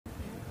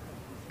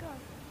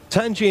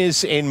Tangier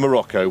in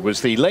Morocco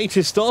was the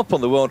latest stop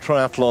on the World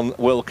Triathlon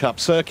World Cup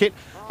circuit.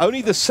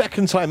 Only the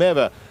second time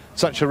ever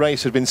such a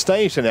race had been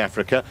staged in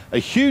Africa. A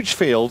huge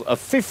field of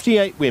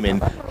 58 women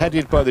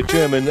headed by the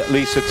German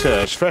Lisa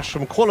Tersch, fresh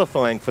from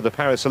qualifying for the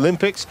Paris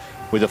Olympics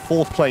with a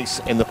fourth place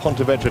in the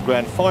Pontevedra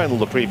Grand Final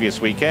the previous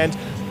weekend.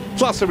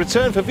 Plus a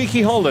return for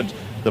Vicky Holland,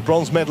 the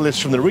bronze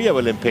medalist from the Rio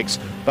Olympics,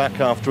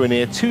 back after a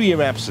near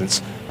 2-year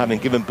absence, having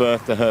given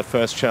birth to her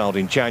first child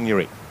in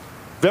January.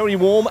 Very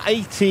warm,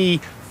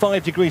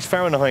 85 degrees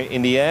Fahrenheit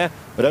in the air,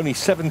 but only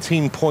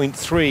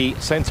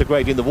 17.3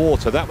 centigrade in the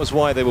water. That was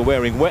why they were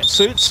wearing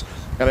wetsuits.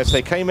 And as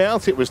they came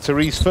out, it was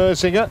Therese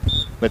Ferzinger,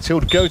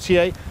 Mathilde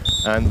Gauthier,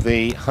 and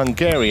the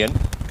Hungarian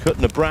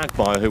Kutna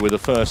Bragmeier, who were the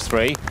first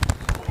three.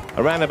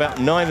 Around about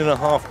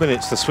 9.5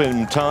 minutes to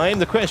swim time.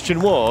 The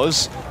question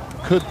was,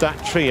 could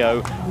that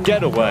trio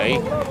get away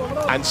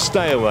and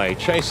stay away?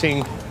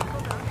 Chasing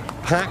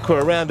pack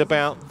were around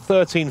about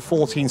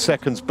 13-14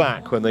 seconds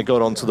back when they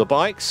got onto the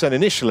bikes, and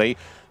initially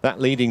that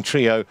leading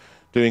trio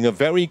doing a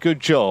very good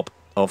job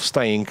of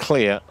staying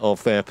clear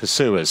of their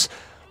pursuers.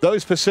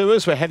 Those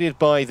pursuers were headed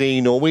by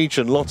the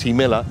Norwegian Lottie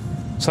Miller,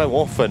 so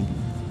often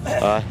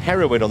a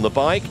heroine on the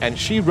bike, and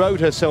she rode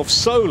herself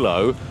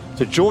solo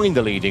to join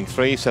the leading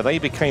three, so they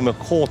became a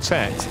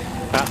quartet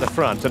at the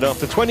front. And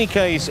after 20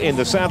 Ks in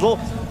the saddle,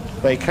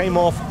 they came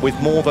off with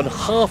more than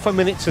half a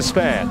minute to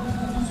spare.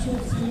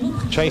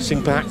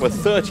 Chasing back with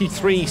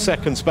 33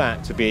 seconds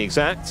back, to be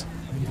exact.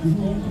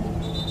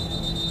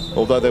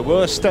 Although there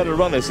were stellar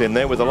runners in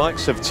there with the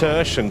likes of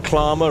Tersch and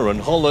Klamer and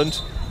Holland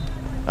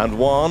and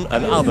Wan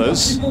and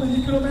others.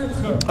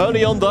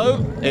 Early on,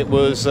 though, it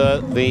was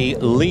the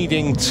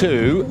leading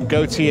two,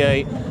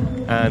 Gauthier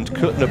and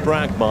Kutna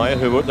Bragmeier,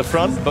 who were at the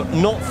front, but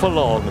not for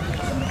long.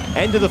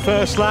 End of the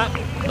first lap,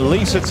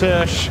 Lisa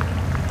Tersch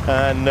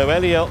and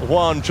Noelia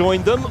Wan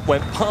joined them,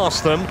 went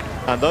past them,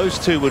 and those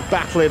two would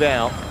battle it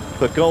out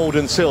for gold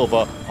and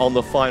silver on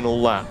the final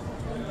lap.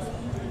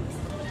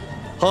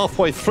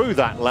 Halfway through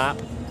that lap,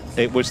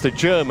 it was the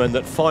German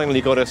that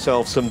finally got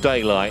herself some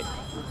daylight,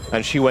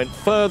 and she went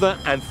further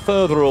and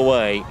further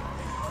away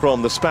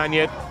from the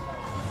Spaniard.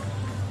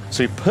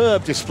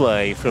 Superb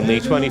display from the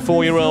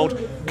 24-year-old,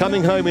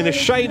 coming home in a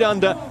shade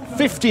under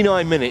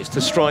 59 minutes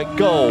to strike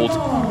gold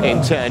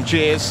in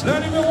Tangiers.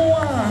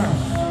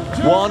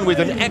 One with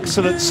an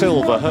excellent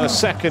silver, her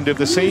second of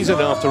the season,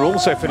 after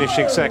also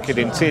finishing second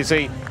in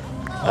Tizzy.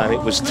 And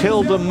it was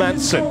Tilda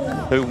Manson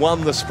who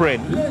won the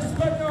sprint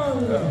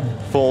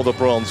for the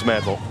bronze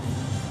medal.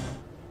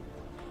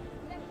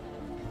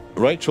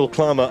 Rachel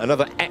Klamer,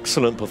 another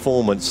excellent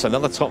performance,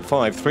 another top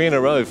five, 3 in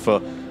a row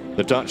for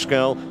the Dutch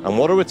girl. And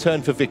what a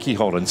return for Vicky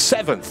Holland,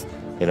 7th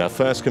in her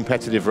first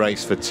competitive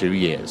race for 2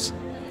 years.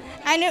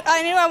 I knew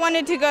I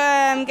wanted to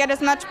get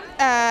as much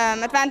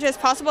advantage as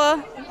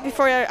possible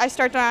before I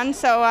start to run,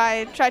 so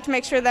I tried to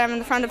make sure that I'm in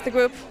the front of the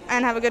group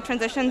and have a good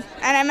transition,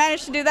 and I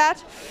managed to do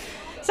that.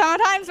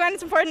 Sometimes when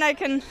it's important I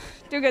can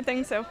do good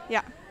things, so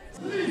yeah.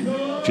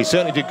 She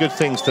certainly did good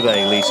things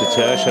today, Lisa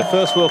Tersch. Her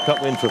first World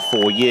Cup win for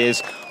 4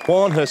 years,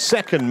 won her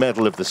second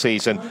medal of the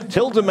season.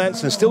 Tilda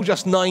Manson still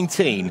just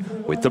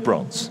 19 with the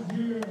bronze.